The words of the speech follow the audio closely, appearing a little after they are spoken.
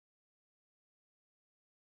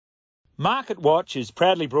Market Watch is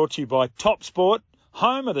proudly brought to you by Top Sport,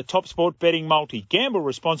 home of the Top Sport betting multi. Gamble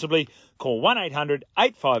responsibly. Call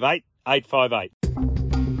 1-800-858-858.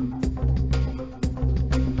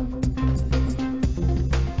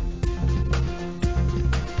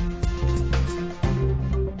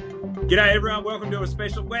 G'day everyone, welcome to a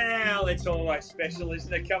special, well, it's always special,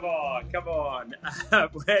 isn't it? Come on.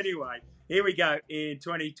 Anyway, here we go in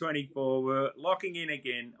 2024, we're locking in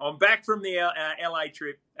again. I'm back from the LA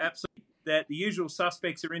trip, absolutely, that the usual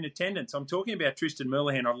suspects are in attendance. I'm talking about Tristan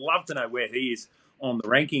Merlehan. I'd love to know where he is on the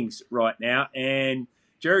rankings right now. And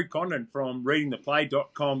Jared Condon from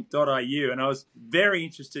readingtheplay.com.au, and I was very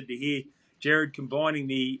interested to hear Jared combining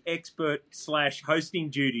the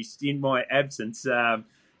expert/hosting duties in my absence. So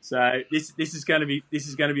this is going to be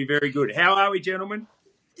very good. How are we, gentlemen?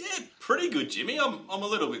 Yeah, pretty good, Jimmy. I'm a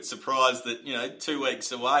little bit surprised that 2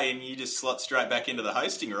 weeks away and you just slot straight back into the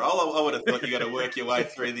hosting role. I would have thought you got to work your way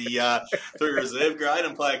through the through reserve grade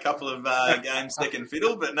and play a couple of games second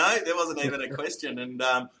fiddle. But no, there wasn't even a question. And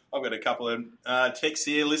I've got a couple of texts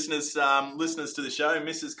here, listeners to the show.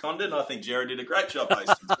 Mrs. Condon, I think Jared did a great job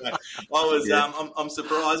hosting. So I'm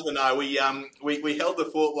surprised, but no, we held the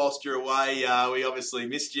fort whilst you're away. We obviously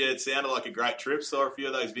missed you. It sounded like a great trip. Saw a few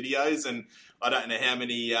of those videos, and I don't know how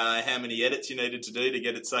many edits you needed to do to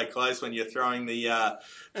get it so close when you're throwing the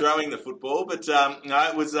football. But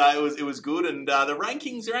no, it was good, and the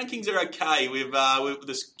rankings are okay.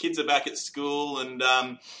 The kids are back at school, and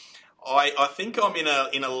I think I'm in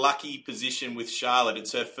a lucky position with Charlotte.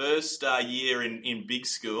 It's her first year in big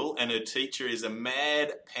school, and her teacher is a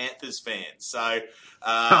mad Panthers fan. So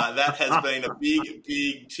that has been a big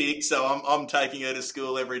tick. So I'm taking her to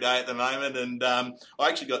school every day at the moment. And I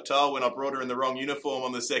actually got told when I brought her in the wrong uniform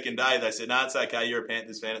on the second day, they said, "No, it's okay. You're a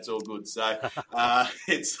Panthers fan. It's all good." So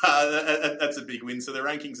that's a big win. So the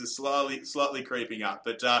rankings are slightly creeping up.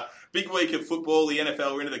 But big week of football. The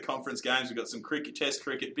NFL. We're into the conference games. We've got some cricket, Test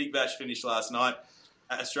cricket, Big Bash finished last night.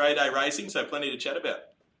 Australia Day racing, so plenty to chat about.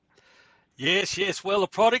 Yes. Well, the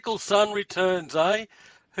prodigal son returns, eh?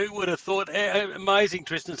 Who would have thought? Amazing,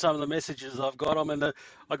 Tristan, some of the messages I've got. I mean,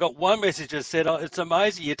 I got one message that said, it's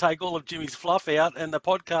amazing you take all of Jimmy's fluff out and the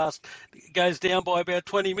podcast goes down by about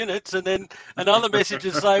 20 minutes. And then another message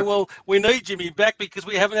is say, well, we need Jimmy back because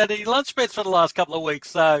we haven't had any lunch bets for the last couple of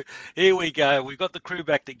weeks. So here we go. We've got the crew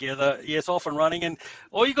back together. Yes, off and running. And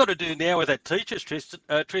all you got to do now with that teachers,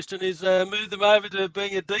 Tristan, is move them over to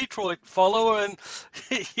being a Detroit follower and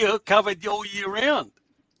you're covered all year round.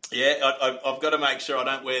 Yeah, I've got to make sure I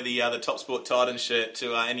don't wear the Top Sport Titans shirt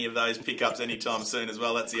to any of those pickups anytime soon as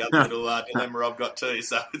well. That's the other little dilemma I've got too.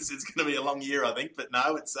 So it's going to be a long year, I think. But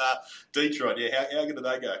no, it's Detroit. Yeah, how good do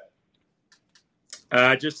they go?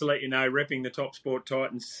 Just to let you know, repping the Top Sport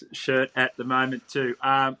Titans shirt at the moment too.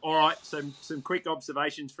 All right, some quick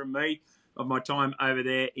observations from me of my time over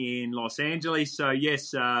there in Los Angeles. So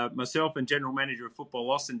yes, myself and General Manager of Football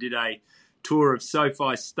Lawson did a tour of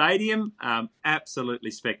SoFi Stadium. Absolutely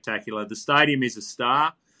spectacular. The stadium is a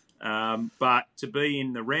star, but to be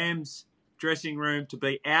in the Rams dressing room, to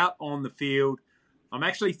be out on the field, I'm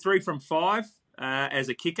actually 3 from 5 as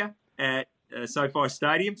a kicker at SoFi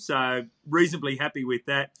Stadium, so reasonably happy with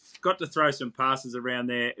that. Got to throw some passes around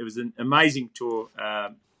there. It was an amazing tour.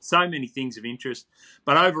 So many things of interest,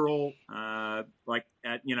 but overall, the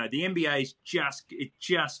NBA is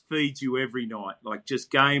just feeds you every night, like just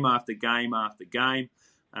game after game after game,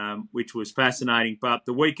 which was fascinating. But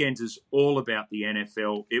the weekends is all about the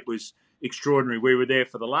NFL. It was extraordinary. We were there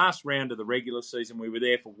for the last round of the regular season. We were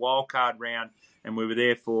there for wildcard round, and we were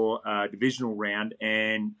there for divisional round.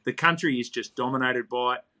 And the country is just dominated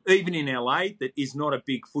by it. Even in LA, that is not a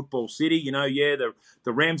big football city. The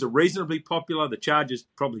Rams are reasonably popular. The Chargers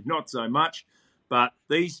probably not so much. But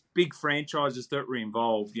these big franchises that were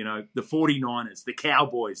involved, the 49ers, the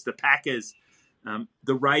Cowboys, the Packers,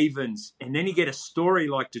 the Ravens, and then you get a story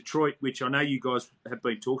like Detroit, which I know you guys have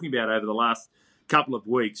been talking about over the last couple of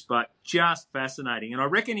weeks, but just fascinating. And I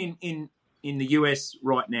reckon in the US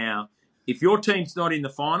right now, if your team's not in the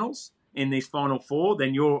finals, in this Final Four,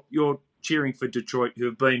 then you're cheering for Detroit, who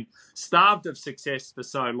have been starved of success for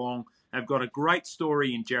so long, have got a great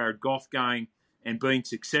story in Jared Goff going and being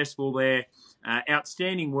successful there.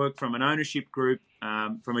 Outstanding work from an ownership group,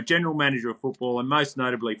 from a general manager of football, and most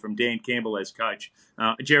notably from Dan Campbell as coach.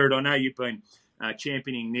 Jared, I know you've been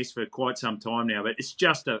championing this for quite some time now, but it's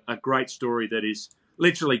just a great story that is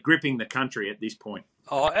literally gripping the country at this point.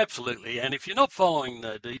 Oh, absolutely. And if you're not following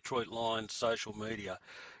the Detroit Lions social media,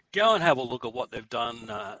 go and have a look at what they've done,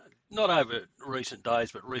 not over recent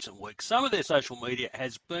days, but recent weeks. Some of their social media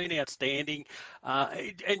has been outstanding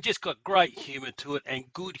and just got great humour to it and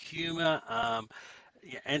good humour.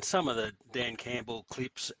 yeah, and some of the Dan Campbell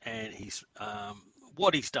clips and his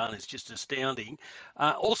what he's done is just astounding.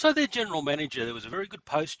 Also, their general manager, there was a very good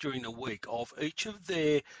post during the week of each of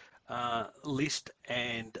their list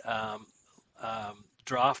and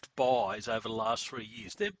draft buys over the last 3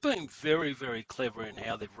 years. They've been very, very clever in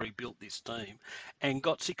how they've rebuilt this team and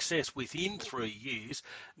got success within 3 years.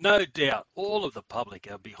 No doubt all of the public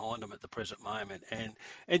are behind them at the present moment. And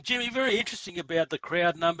Jimmy, very interesting about the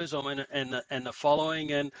crowd numbers, I mean, and the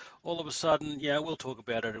following, and all of a sudden, we'll talk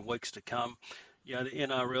about it in weeks to come. The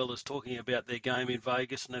NRL is talking about their game in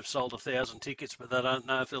Vegas and they've sold 1,000 tickets, but they don't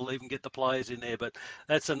know if they'll even get the players in there. But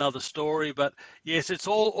that's another story. But yes, it's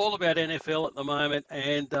all about NFL at the moment,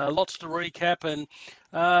 and lots to recap. And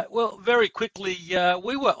very quickly,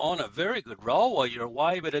 we were on a very good roll while you're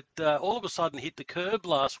away, but it all of a sudden hit the curb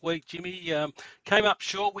last week. Jimmy came up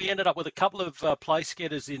short. We ended up with a couple of place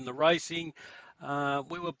getters in the racing.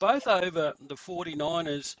 We were both over the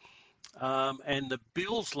 49ers. And the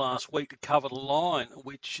Bills last week to cover the line,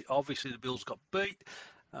 which obviously the Bills got beat.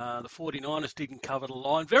 The 49ers didn't cover the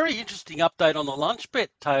line. Very interesting update on the lunch bet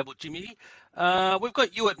table, Jimmy. We've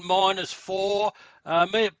got you at -4,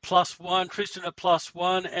 me at +1, Tristan at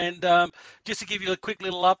 +1. And just to give you a quick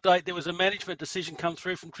little update, there was a management decision come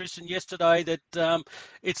through from Tristan yesterday that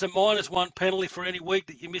it's a -1 penalty for any week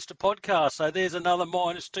that you missed a podcast. So there's another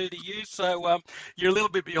 -2 to you. So you're a little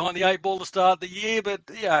bit behind the 8 ball to start the year, but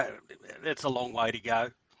it's a long way to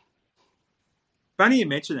go. Funny you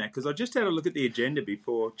mention that, because I just had a look at the agenda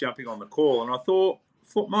before jumping on the call, and I thought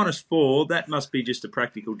 -4, that must be just a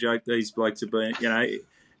practical joke these blokes have been,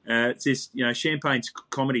 it's this, champagne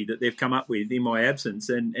comedy that they've come up with in my absence,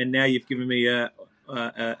 and now you've given me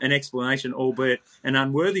an explanation, albeit an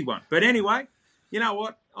unworthy one. But anyway, you know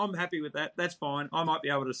what? I'm happy with that. That's fine. I might be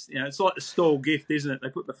able to, it's like the stall gift, isn't it? They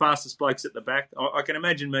put the fastest blokes at the back. I can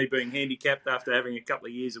imagine me being handicapped after having a couple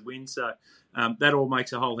of years of wins. So that all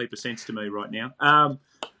makes a whole heap of sense to me right now.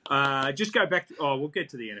 Just go back to, we'll get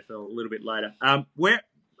to the NFL a little bit later.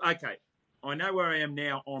 Okay, I know where I am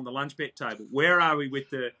now on the lunch bet table. Where are we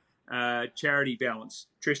with the charity balance,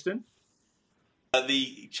 Tristan?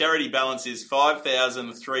 The charity balance is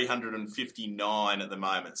 5,359 at the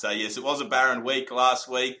moment. So, yes, it was a barren week last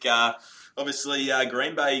week. Obviously,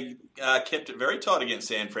 Green Bay kept it very tight against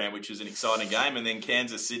San Fran, which was an exciting game. And then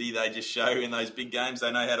Kansas City, they just show in those big games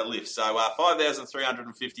they know how to lift. So,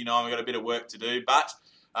 5,359, we've got a bit of work to do. But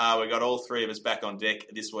we've got all three of us back on deck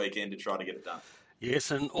this weekend to try to get it done.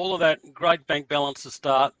 Yes, and all of that great bank balance to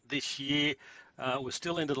start this year. We're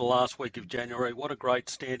still into the last week of January. What a great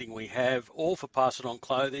standing we have, all for Pass It On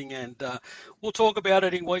Clothing, and we'll talk about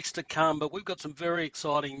it in weeks to come. But we've got some very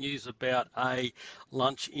exciting news about a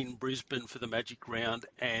lunch in Brisbane for the Magic Round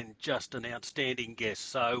and just an outstanding guest.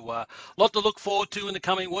 So a lot to look forward to in the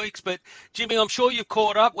coming weeks. But Jimmy, I'm sure you've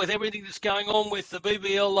caught up with everything that's going on with the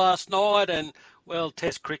BBL last night and, well,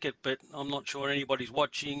 Test cricket, but I'm not sure anybody's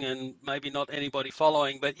watching and maybe not anybody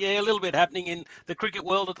following. But yeah, a little bit happening in the cricket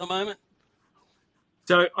world at the moment.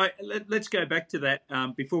 So let's go back to that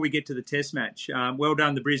before we get to the Test match. Well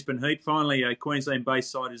done, the Brisbane Heat. Finally, a Queensland-based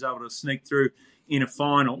side is able to sneak through in a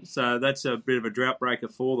final. So that's a bit of a drought breaker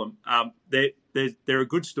for them. They're a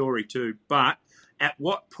good story too. But at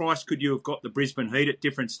what price could you have got the Brisbane Heat at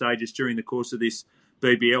different stages during the course of this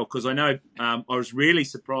BBL? Because I know I was really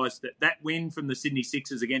surprised that win from the Sydney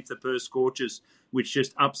Sixers against the Perth Scorchers, which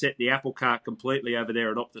just upset the apple cart completely over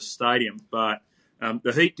there at Optus Stadium. But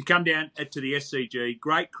the Heat to come down to the SCG,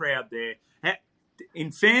 great crowd there.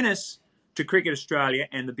 In fairness to Cricket Australia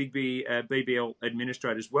and the big BBL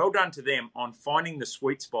administrators, well done to them on finding the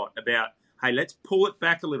sweet spot about, hey, let's pull it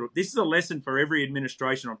back a little. This is a lesson for every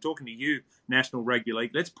administration. I'm talking to you, National Rugby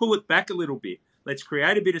League. Let's pull it back a little bit. Let's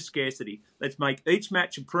create a bit of scarcity. Let's make each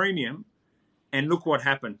match a premium. And look what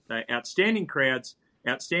happened. Outstanding crowds,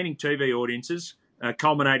 outstanding TV audiences,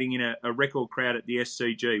 culminating in a record crowd at the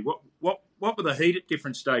SCG. What were the Heat at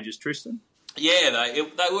different stages, Tristan? Yeah, they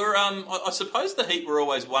were. I suppose the Heat were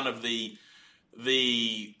always one of the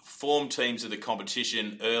form teams of the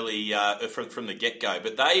competition early from the get-go.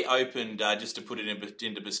 But they opened, just to put it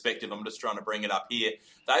into perspective, I'm just trying to bring it up here,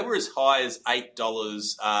 they were as high as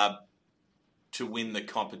 $8 to win the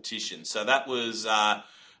competition. So that was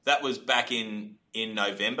back in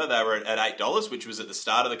November. They were at $8, which was at the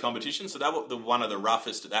start of the competition. So they were one of the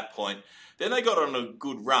roughest at that point. Then they got on a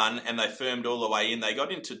good run and they firmed all the way in. They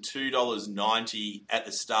got into $2.90 at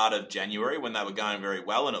the start of January when they were going very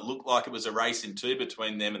well, and it looked like it was a race in two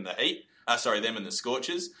between them and the Heat. Them and the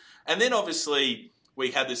Scorchers. And then obviously we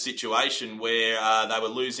had the situation where they were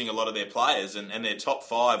losing a lot of their players and their top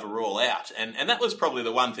five were all out. And that was probably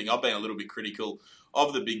the one thing I've been a little bit critical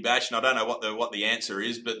of the Big Bash, and I don't know what the answer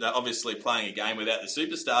is, but they're obviously playing a game without the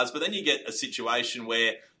superstars. But then you get a situation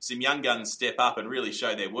where some young guns step up and really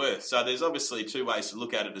show their worth. So there's obviously two ways to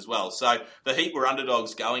look at it as well. So the Heat were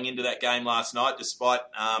underdogs going into that game last night, despite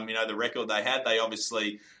the record they had. They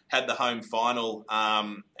obviously had the home final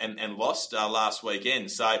and lost last weekend.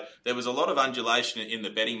 So there was a lot of undulation in the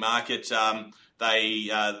betting market.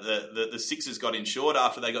 The Sixers got insured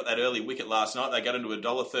after they got that early wicket last night. They got into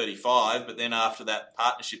 $1.35, but then after that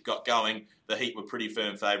partnership got going, the Heat were pretty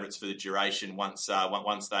firm favourites for the duration once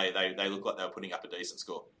they looked like they were putting up a decent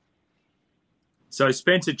score. So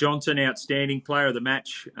Spencer Johnson, outstanding player of the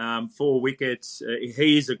match, 4 wickets.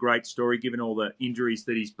 He is a great story given all the injuries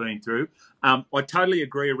that he's been through. I totally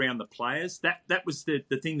agree around the players. That was the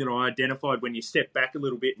thing that I identified when you step back a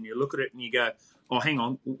little bit and you look at it and you go, oh, hang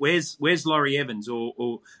on, where's Laurie Evans?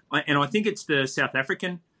 And I think it's the South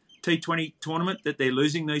African T20 tournament that they're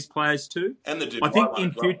losing these players to. And the Dubai I think one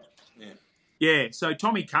as well. Yeah, so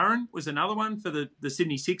Tommy Curran was another one for the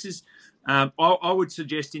Sydney Sixers. I would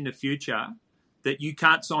suggest in the future that you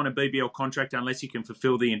can't sign a BBL contract unless you can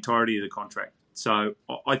fulfil the entirety of the contract. So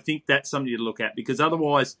I think that's something to look at, because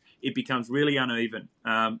otherwise it becomes really uneven,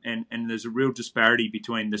 and there's a real disparity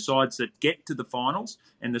between the sides that get to the finals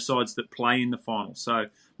and the sides that play in the finals. So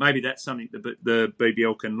maybe that's something that the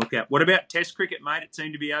BBL can look at. What about Test cricket, mate? It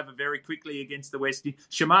seemed to be over very quickly against the West Indies.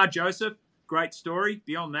 Shamar Joseph, great story.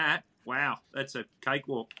 Beyond that, wow, that's a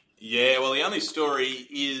cakewalk. Yeah, well, the only story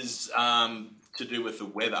is to do with the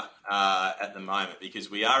weather at the moment, because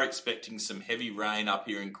we are expecting some heavy rain up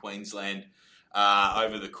here in Queensland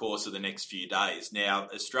over the course of the next few days. Now,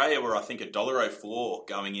 Australia were, I think, $1.04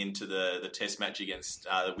 going into the Test match against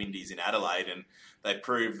the Windies in Adelaide, and they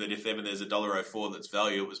proved that if ever there's $1.04 that's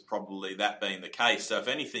value, it was probably that being the case. So if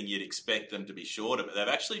anything, you'd expect them to be shorter, but they've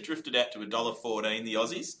actually drifted out to $1.14, the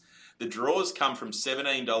Aussies. The draws come from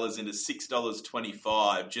 $17 into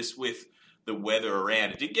 $6.25 just with the weather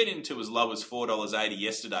around. It did get into as low as $4.80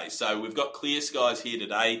 yesterday. So we've got clear skies here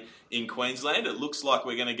today in Queensland. It looks like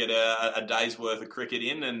we're going to get a day's worth of cricket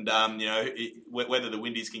in, and whether the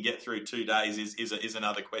Windies can get through 2 days is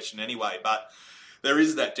another question anyway. But there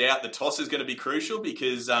is that doubt. The toss is going to be crucial,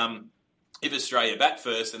 because if Australia bat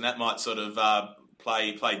first, then that might sort of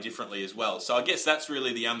play differently as well. So I guess that's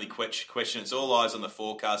really the only question. It's all eyes on the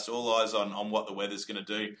forecast, all eyes on what the weather's going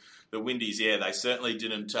to do. The Windies, they certainly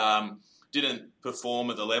didn't perform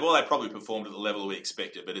at the level. They probably performed at the level we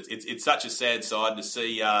expected, but it's such a sad side to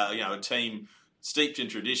see a team steeped in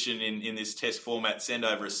tradition in this Test format send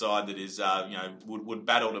over a side that is would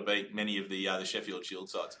battle to beat many of the Sheffield Shield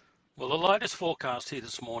sides. Well, the latest forecast here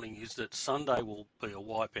this morning is that Sunday will be a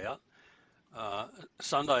wipeout.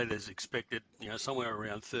 Sunday there's expected somewhere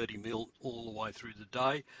around 30 mil all the way through the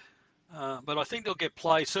day, but I think they'll get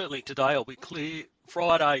play. Certainly today will be clear.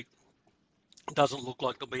 Friday doesn't look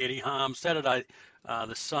like there'll be any harm. Saturday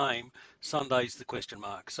the same. Sunday's the question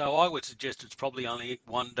mark. So I would suggest it's probably only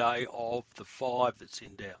 1 day of the 5 that's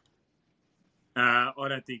in doubt. I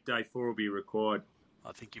don't think day 4 will be required.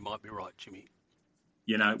 I think you might be right, Jimmy.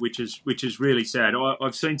 Which is really sad.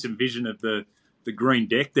 I've seen some vision of the green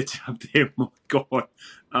deck that's up there. My God,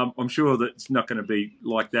 I'm sure that it's not going to be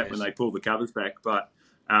like that when they pull the covers back. But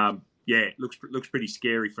it looks pretty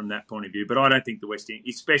scary from that point of view. But I don't think the West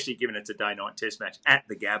Indies, especially given it's a day-night Test match at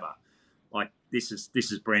the Gabba, like this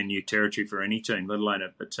is brand new territory for any team, let alone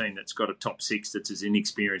a team that's got a top 6 that's as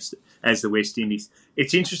inexperienced as the West Indies.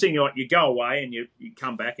 It's interesting. You go away and you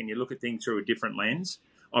come back and you look at things through a different lens.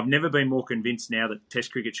 I've never been more convinced now that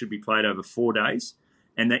Test cricket should be played over 4 days,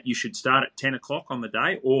 and that you should start at 10 o'clock on the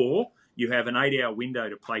day, or you have an 8-hour window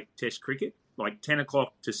to play Test cricket, like 10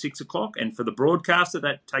 o'clock to 6 o'clock. And for the broadcaster,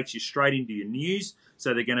 that takes you straight into your news.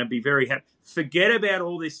 So they're going to be very happy. Forget about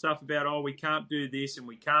all this stuff about, we can't do this and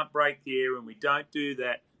we can't break here and we don't do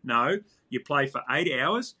that. No, you play for 8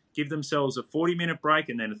 hours, give themselves a 40-minute break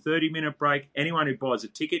and then a 30-minute break. Anyone who buys a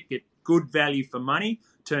ticket get good value for money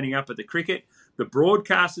turning up at the cricket. The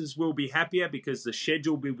broadcasters will be happier because the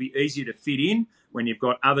schedule will be easier to fit in when you've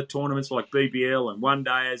got other tournaments like BBL and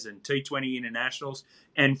one-dayers and T20 internationals.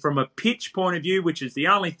 And from a pitch point of view, which is the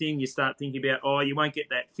only thing you start thinking about, you won't get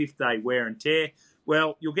that 5th day wear and tear.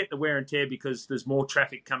 Well, you'll get the wear and tear because there's more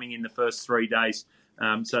traffic coming in the first 3 days.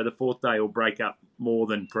 So the 4th day will break up more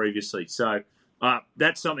than previously. So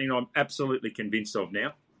that's something I'm absolutely convinced of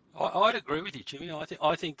now. I'd agree with you, Jimmy.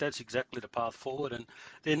 I think that's exactly the path forward, and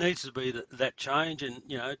there needs to be that change. And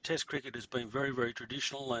Test cricket has been very, very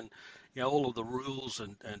traditional, and all of the rules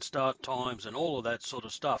and start times and all of that sort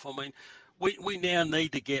of stuff. I mean, we now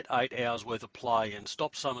need to get 8 hours worth of play and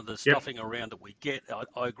stop some of the stuffing around that we get.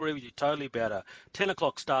 I agree with you totally about a 10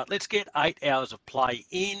 o'clock start. Let's get 8 hours of play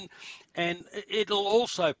in, and it'll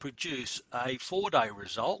also produce a 4-day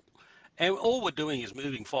result. And all we're doing is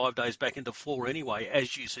moving 5 days back into 4 anyway,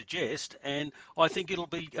 as you suggest. And I think it'll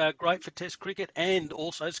be great for Test cricket and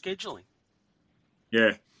also scheduling.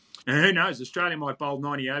 Yeah. And who knows? Australia might bowl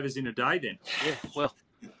 90 overs in a day then. Yeah, well,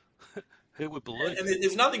 who would believe? And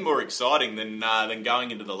there's nothing more exciting than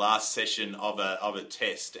going into the last session of a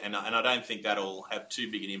test, and I don't think that'll have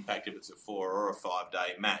too big an impact if it's a 4 or a 5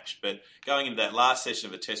 day match. But going into that last session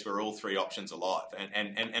of a test where all three options are live,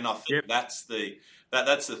 and I think that's the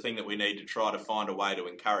thing that we need to try to find a way to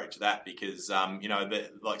encourage that, because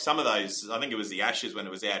like some of those, I think it was the Ashes when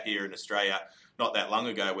it was out here in Australia not that long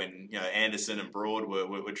ago, when Anderson and Broad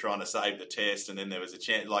were trying to save the test, and then there was a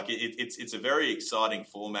chance. Like it's a very exciting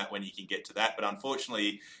format when you can get to that, but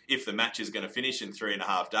unfortunately, if the match is going to finish in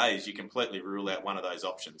 3.5 days, you completely rule out one of those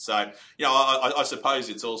options. So I suppose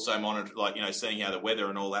it's also monitored, seeing how the weather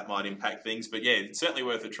and all that might impact things. But yeah, it's certainly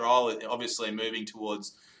worth a trial. Obviously, moving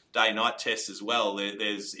towards day-night tests as well,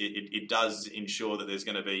 it does ensure that there's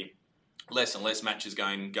going to be less and less matches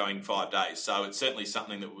going 5 days. So it's certainly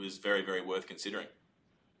something that was very, very worth considering.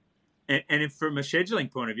 And from a scheduling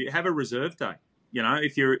point of view, have a reserve day.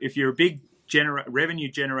 If you're a big revenue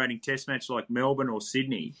generating test match like Melbourne or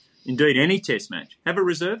Sydney, indeed any test match, have a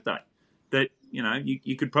reserve day that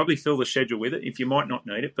you could probably fill the schedule with it if you might not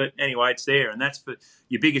need it. But anyway, it's there, and that's for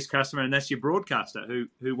your biggest customer, and that's your broadcaster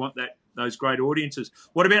who want those great audiences.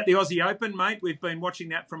 What about the Aussie Open, mate? We've been watching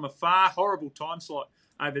that from afar. Horrible time slot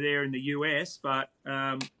over there in the US, but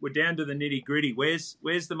we're down to the nitty-gritty.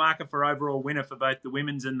 Where's the marker for overall winner for both the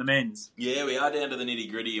women's and the men's? Yeah, we are down to the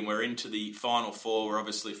nitty-gritty, and we're into the final four. We're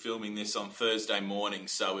obviously filming this on Thursday morning,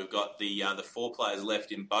 so we've got the 4 players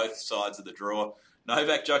left in both sides of the draw.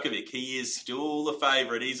 Novak Djokovic, he is still the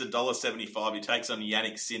favourite. He's $1.75. He takes on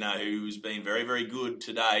Yannick Sinner, who's been very, very good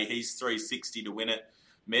today. He's $3.60 to win it.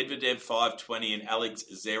 Medvedev $5.20, and Alex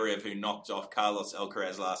Zverev, who knocked off Carlos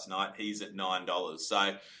Alcaraz last night, he's at $9.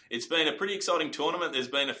 So it's been a pretty exciting tournament. There's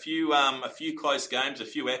been a few close games, a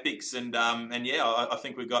few epics, and I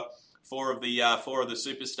think we've got four of the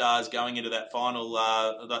superstars going into that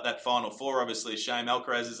final four. Obviously, Shane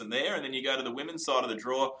Alcaraz isn't there, and then you go to the women's side of the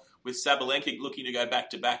draw with Sabalenka looking to go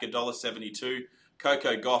back to back, $1.72,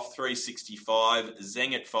 Coco Gauff $3.65,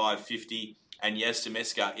 Zeng at $5.50. And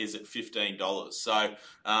Yastemeska is at $15. So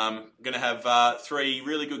going to have 3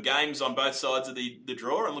 really good games on both sides of the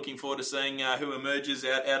draw, and looking forward to seeing who emerges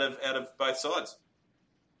out of both sides.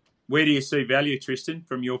 Where do you see value, Tristan,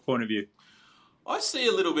 from your point of view? I see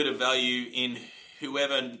a little bit of value in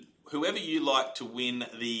whoever you like to win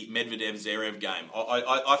the Medvedev-Zverev game.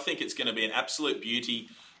 I think it's going to be an absolute beauty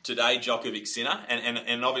today, Djokovic-Sinner,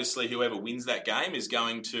 and obviously whoever wins that game is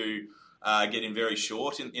going to get in very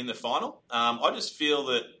short in the final. I just feel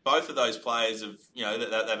that both of those players have,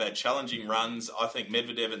 they've had challenging runs. I think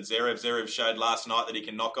Medvedev and Zverev showed last night that he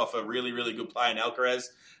can knock off a really, really good player in Alcaraz.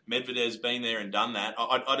 Medvedev's been there and done that.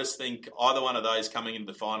 I just think either one of those coming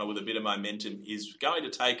into the final with a bit of momentum is going to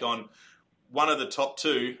take on one of the top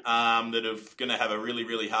 2 that are going to have a really,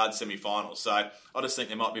 really hard semi-final. So I just think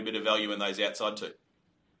there might be a bit of value in those outside 2.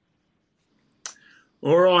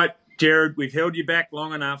 All right, Jared, we've held you back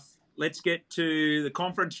long enough. Let's get to the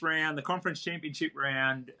conference championship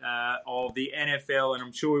round of the NFL, and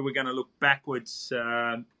I'm sure we're going to look backwards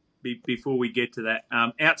before we get to that.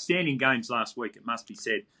 Outstanding games last week, it must be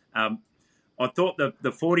said. I thought the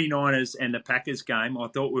 49ers and the Packers game, I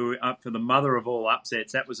thought we were up for the mother of all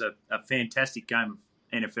upsets. That was a fantastic game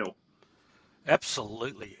of NFL.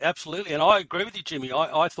 Absolutely. And I agree with you, Jimmy.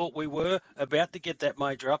 I thought we were about to get that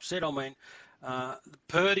major upset. I mean,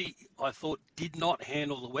 Purdy, I thought, did not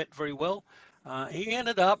handle the wet very well. He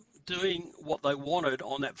ended up doing what they wanted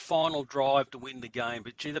on that final drive to win the game.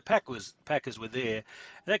 But, gee, the Packers were there.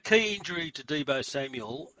 That key injury to Deebo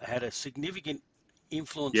Samuel had a significant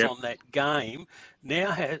influence on that game.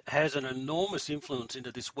 Now has an enormous influence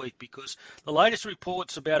into this week, because the latest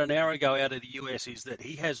reports about an hour ago out of the US is that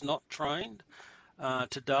he has not trained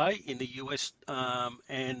today in the US,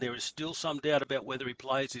 and there is still some doubt about whether he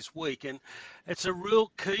plays this week. And it's a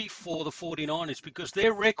real key for the 49ers, because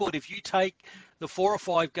their record, if you take the 4 or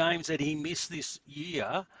 5 games that he missed this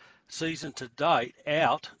year, season to date,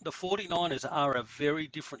 out, the 49ers are a very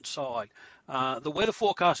different side. The weather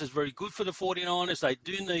forecast is very good for the 49ers. They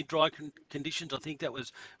do need dry conditions. I think that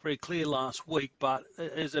was very clear last week, but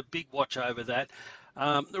there's a big watch over that.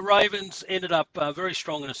 The Ravens ended up very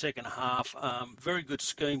strong in the second half. Very good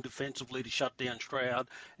scheme defensively to shut down Stroud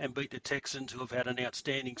and beat the Texans, who have had an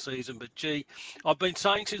outstanding season. But, gee, I've been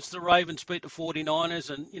saying since the Ravens beat the 49ers,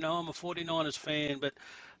 and, I'm a 49ers fan, but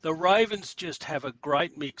the Ravens just have a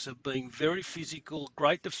great mix of being very physical,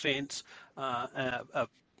 great defence, a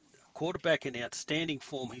quarterback in outstanding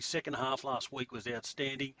form. His second half last week was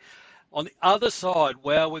outstanding. On the other side,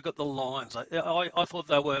 wow, we've got the Lions. I thought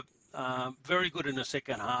they were very good in the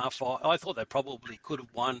second half. I thought they probably could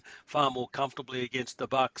have won far more comfortably against the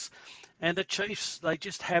Bucks. And the Chiefs, they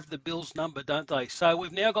just have the Bills number, don't they? So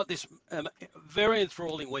we've now got this very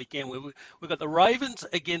enthralling weekend. We've got the Ravens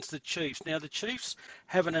against the Chiefs. Now, the Chiefs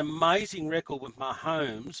have an amazing record with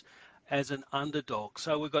Mahomes as an underdog.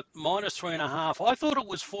 So we've got -3.5. I thought it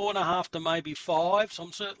was 4.5 to maybe 5. So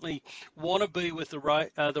I'm certainly want to be with the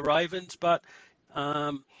Ravens, but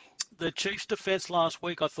the Chiefs' defence last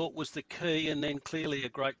week I thought was the key, and then clearly a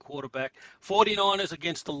great quarterback. 49ers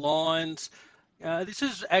against the Lions. This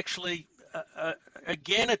is actually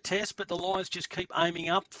again a test, but the Lions just keep aiming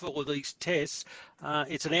up for these tests.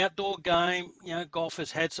 It's an outdoor game. Golf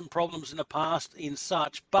has had some problems in the past in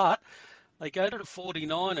such, but they go to the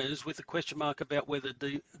 49ers with a question mark about whether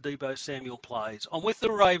Deebo Samuel plays. I'm with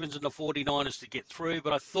the Ravens and the 49ers to get through,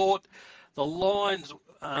 but I thought the Lions,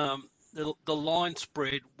 the line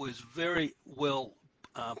spread was very well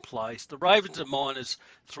placed. The Ravens at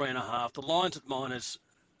 -3.5. The Lions at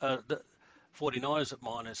the 49ers at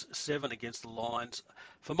 -7 against the Lions.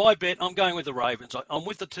 For my bet, I'm going with the Ravens. I'm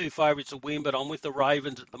with the two favourites to win, but I'm with the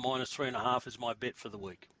Ravens at the -3.5 as my bet for the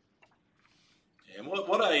week. And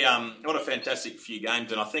what a fantastic few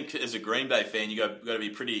games, and I think as a Green Bay fan, you got to be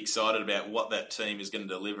pretty excited about what that team is going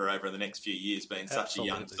to deliver over the next few years, being such a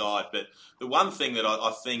young side. But the one thing that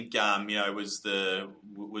I think was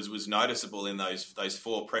noticeable in those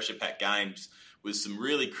 4 pressure pack games was some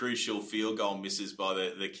really crucial field goal misses by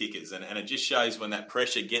the kickers, and it just shows when that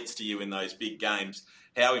pressure gets to you in those big games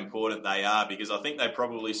how important they are, because I think they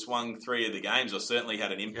probably swung 3 of the games, or certainly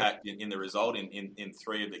had an impact in the result in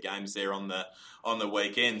 3 of the games there on the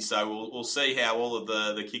weekend. So we'll see how all of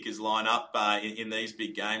the kickers line up in these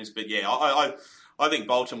big games. But yeah, I think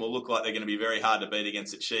Bolton will look like they're going to be very hard to beat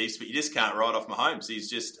against the Chiefs, but you just can't write off Mahomes. He's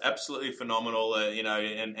just absolutely phenomenal,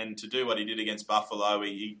 and to do what he did against Buffalo,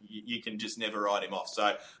 you can just never write him off.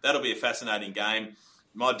 So that'll be a fascinating game.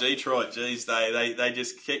 My Detroit, geez, they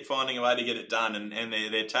just keep finding a way to get it done, and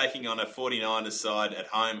they're taking on a 49ers side at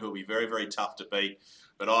home who will be very, very tough to beat.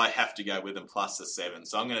 But I have to go with them plus the 7.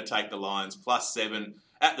 So I'm going to take the Lions plus 7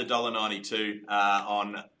 at the $1.92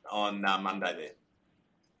 on Monday there.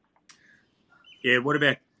 Yeah, what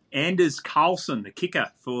about Anders Carlson, the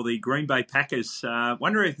kicker for the Green Bay Packers?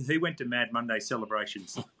 Wonder if he went to Mad Monday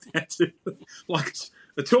celebrations. That's it. Like,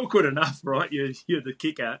 it's awkward enough, right? You're the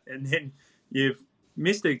kicker, and then you've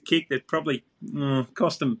missed a kick that probably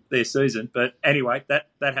cost them their season. But anyway, that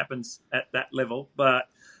happens at that level. But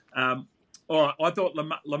all right, I thought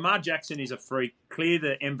Lamar Jackson is a freak. Clear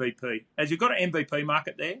the MVP. Has you got an MVP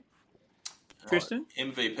market there, Tristan?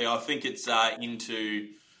 MVP, I think it's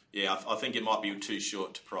into... Yeah, I think it might be too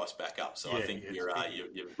short to price back up. So yeah, I think you're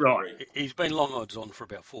right. He's been long odds on for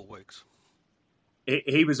about 4 weeks.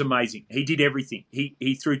 He was amazing. He did everything.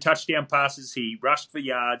 He threw touchdown passes. He rushed for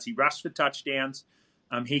yards. He rushed for touchdowns.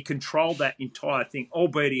 He controlled that entire thing,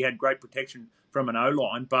 albeit he had great protection from an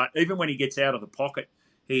O-line. But even when he gets out of the pocket,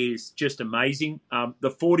 he is just amazing.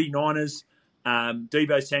 The 49ers,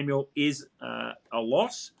 Deebo Samuel is a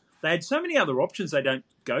loss. They had so many other options they don't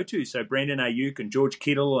go to. So Brandon Ayuk and George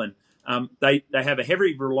Kittle, and they have a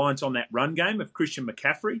heavy reliance on that run game of Christian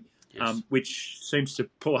McCaffrey, yes, which seems to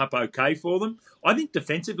pull up okay for them. I think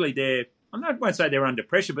defensively I won't say they're under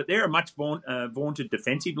pressure, but they're a much vaunted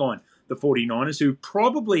defensive line, the 49ers, who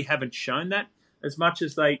probably haven't shown that as much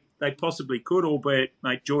as they possibly could, albeit,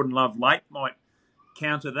 mate, Jordan Love late might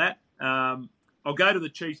counter that. I'll go to the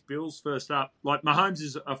Chiefs-Bills first up. Like, Mahomes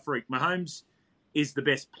is a freak. Mahomes is the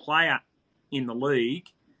best player in the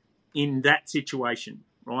league in that situation,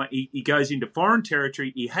 right? He goes into foreign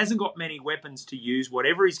territory. He hasn't got many weapons to use.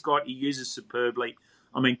 Whatever he's got, he uses superbly.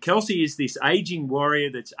 I mean, Kelsey is this aging warrior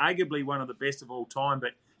that's arguably one of the best of all time,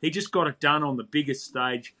 but he just got it done on the biggest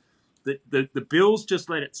stage. The Bills just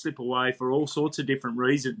let it slip away for all sorts of different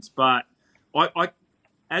reasons. But I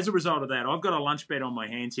as a result of that, I've got a lunch bet on my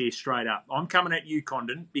hands here straight up. I'm coming at you,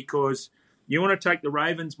 Condon, because you want to take the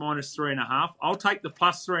Ravens -3.5. I'll take the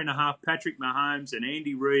 +3.5, Patrick Mahomes and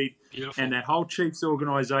Andy Reid. Beautiful. And that whole Chiefs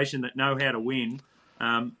organisation that know how to win.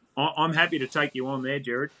 I'm happy to take you on there,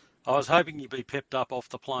 Jared. I was hoping you'd be pepped up off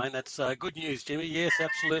the plane. That's good news, Jimmy. Yes,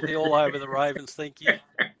 absolutely, all over the Ravens. Thank you.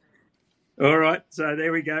 All right, so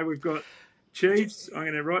there we go. We've got Chiefs. I'm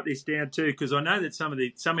going to write this down too because I know that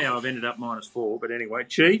somehow I've ended up -4. But anyway,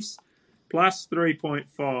 Chiefs plus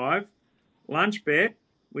 3.5. Lunch bet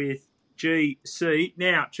with GC.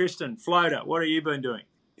 Now, Tristan, floater, what have you been doing?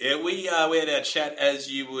 Yeah, we had our chat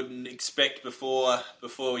as you wouldn't expect before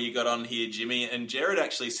you got on here, Jimmy. And Jared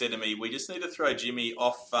actually said to me, we just need to throw Jimmy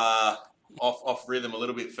off rhythm a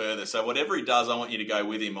little bit further. So whatever he does, I want you to go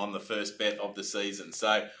with him on the first bet of the season.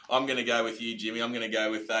 So I'm going to go with you, Jimmy. I'm going to go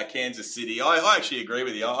with Kansas City. I actually agree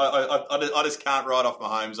with you. I just can't write off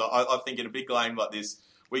Mahomes. I think in a big game like this,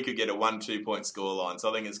 we could get a 1-2 point scoreline. So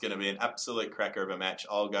I think it's going to be an absolute cracker of a match.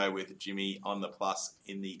 I'll go with Jimmy on the plus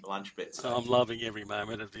in the lunch bet stage. I'm loving every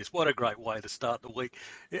moment of this. What a great way to start the week.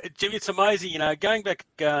 Jimmy, it's amazing, going back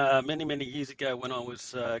many, many years ago when I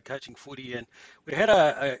was coaching footy, and we had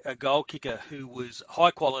a goal kicker who was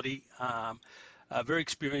high quality, very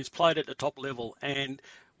experienced, played at the top level, and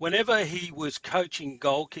whenever he was coaching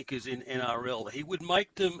goal kickers in NRL, he would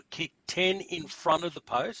make them kick 10 in front of the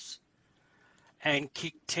posts and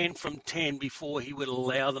kick 10 from 10 before he would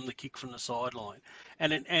allow them to kick from the sideline.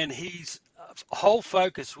 And his whole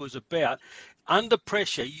focus was about, under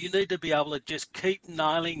pressure, you need to be able to just keep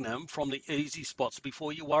nailing them from the easy spots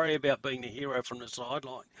before you worry about being the hero from the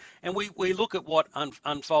sideline. And we look at what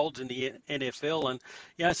unfolds in the NFL,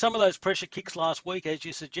 and some of those pressure kicks last week, as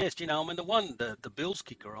you suggest, the Bills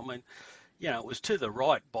kicker, it was to the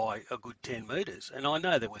right by a good 10 metres. And I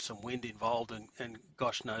know there was some wind involved and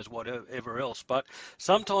gosh knows whatever else. But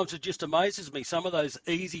sometimes it just amazes me, some of those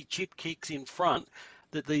easy chip kicks in front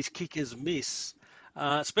that these kickers miss.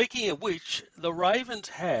 Speaking of which, the Ravens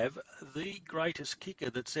have the greatest kicker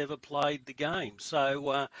that's ever played the game.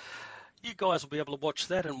 So you guys will be able to watch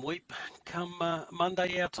that and weep come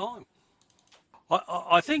Monday our time.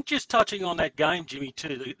 I think just touching on that game, Jimmy,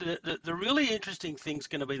 too, the really interesting thing's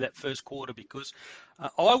going to be that first quarter, because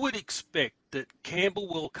I would expect that Campbell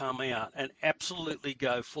will come out and absolutely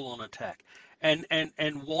go full on attack and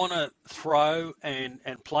want to throw and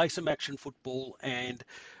play some action football and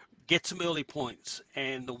get some early points.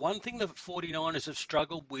 And the one thing the 49ers have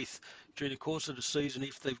struggled with during the course of the season,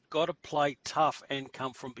 if they've got to play tough and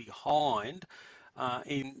come from behind,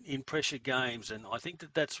 in pressure games, and I think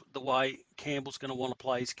that's the way Campbell's going to want to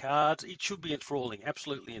play his cards. It should be enthralling,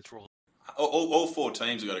 absolutely enthralling. All four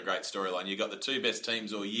teams have got a great storyline. You've got the two best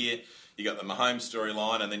teams all year, you got the Mahomes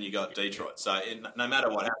storyline, and then you got Detroit. So no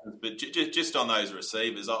matter what happens, but just on those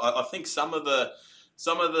receivers, I think some of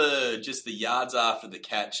the just the yards after the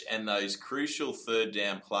catch and those crucial third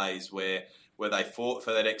down plays where they fought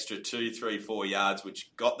for that extra 2, 3, 4 yards,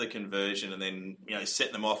 which got the conversion, and then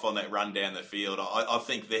set them off on that run down the field. I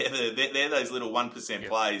think they're those little 1%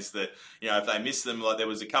 plays that if they miss them, like there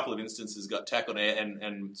was a couple of instances got tackled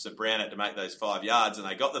and St. Brown had to make those 5 yards, and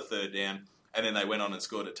they got the third down, and then they went on and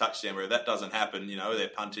scored a touchdown. Where if that doesn't happen, they're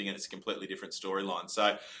punting and it's a completely different storyline.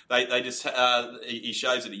 So they just he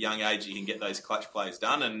shows at a young age he can get those clutch plays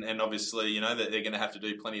done, and obviously that they're going to have to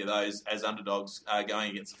do plenty of those as underdogs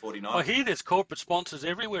going against the 49ers. I hear there's corporate sponsors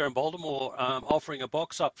everywhere in Baltimore offering a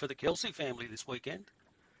box up for the Kelsey family this weekend.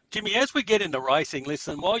 Jimmy, as we get into racing,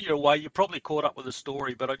 listen, while you're away, you're probably caught up with the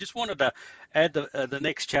story, but I just wanted to add the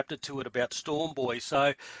next chapter to it about Storm Boy.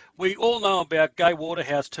 So we all know about Gay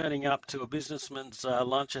Waterhouse turning up to a businessman's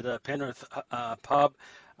lunch at a Penrith pub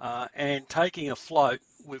and taking a float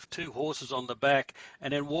with 2 horses on the back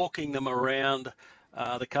and then walking them around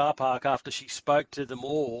the car park after she spoke to them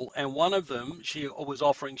all, and one of them she was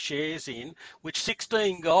offering shares in, which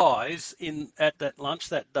 16 guys at that lunch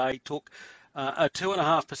that day took a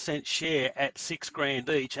 2.5% share at $6,000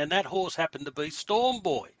 each, and that horse happened to be Storm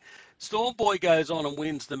Boy. Storm Boy goes on and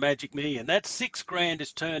wins the Magic Million. That $6,000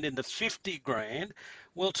 is turned into $50,000.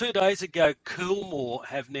 Well, 2 days ago, Coolmore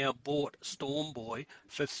have now bought Storm Boy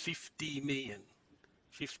for $50 million.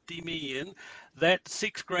 $50 million. That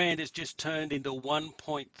 $6,000 is just turned into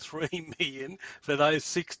 $1.3 million for those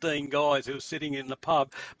 16 guys who are sitting in the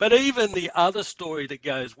pub. But even the other story that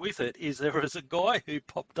goes with it is there was a guy who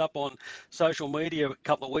popped up on social media a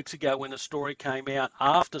couple of weeks ago when a story came out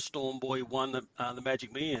after Storm Boy won the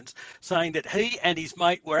Magic Millions, saying that he and his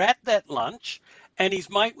mate were at that lunch, and his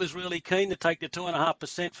mate was really keen to take the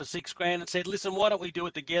 2.5% for $6,000 and said, listen, why don't we do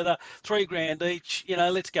it together, $3,000 each,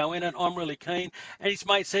 let's go in it, I'm really keen. And his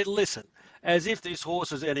mate said, listen, as if this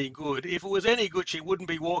horse is any good. If it was any good, she wouldn't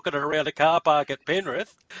be walking around a car park at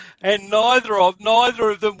Penrith. And neither of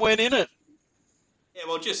them went in it. Yeah,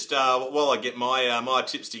 well, just while I get my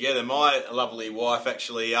tips together, my lovely wife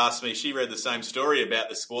actually asked me. She read the same story about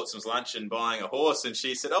the sportsman's lunch and buying a horse, and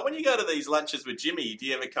she said, "Oh, when you go to these lunches with Jimmy, do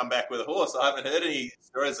you ever come back with a horse?" I haven't heard any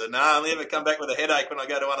stories. I said, "No, I only ever come back with a headache when I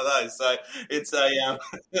go to one of those." So it's a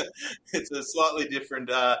it's a slightly different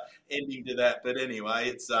ending to that, but anyway,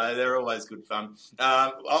 it's they're always good fun.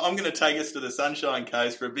 I'm going to take us to the Sunshine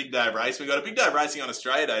Coast for a big day of racing. We've got a big day of racing on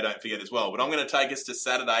Australia Day, don't forget as well. But I'm going to take us to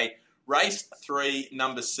Saturday. Race 3,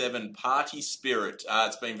 number 7, Party Spirit.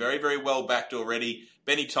 It's been very, very well backed already.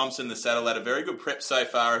 Benny Thompson, the saddle, had a very good prep so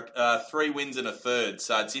far. 3 wins and a third.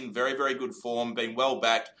 So it's in very, very good form, been well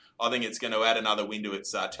backed. I think it's going to add another win to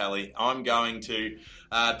its tally. I'm going to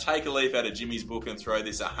take a leaf out of Jimmy's book and throw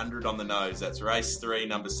this 100 on the nose. That's race 3,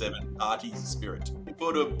 number 7, Party Spirit. Look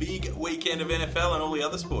forward to a big weekend of NFL and all the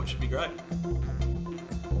other sports. Should be great.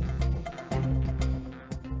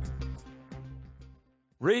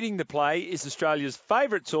 Reading the Play is Australia's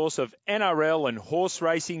favourite source of NRL and horse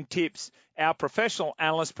racing tips. Our professional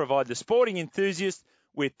analysts provide the sporting enthusiast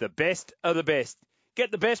with the best of the best.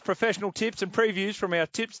 Get the best professional tips and previews from our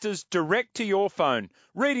tipsters direct to your phone.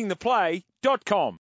 Readingtheplay.com.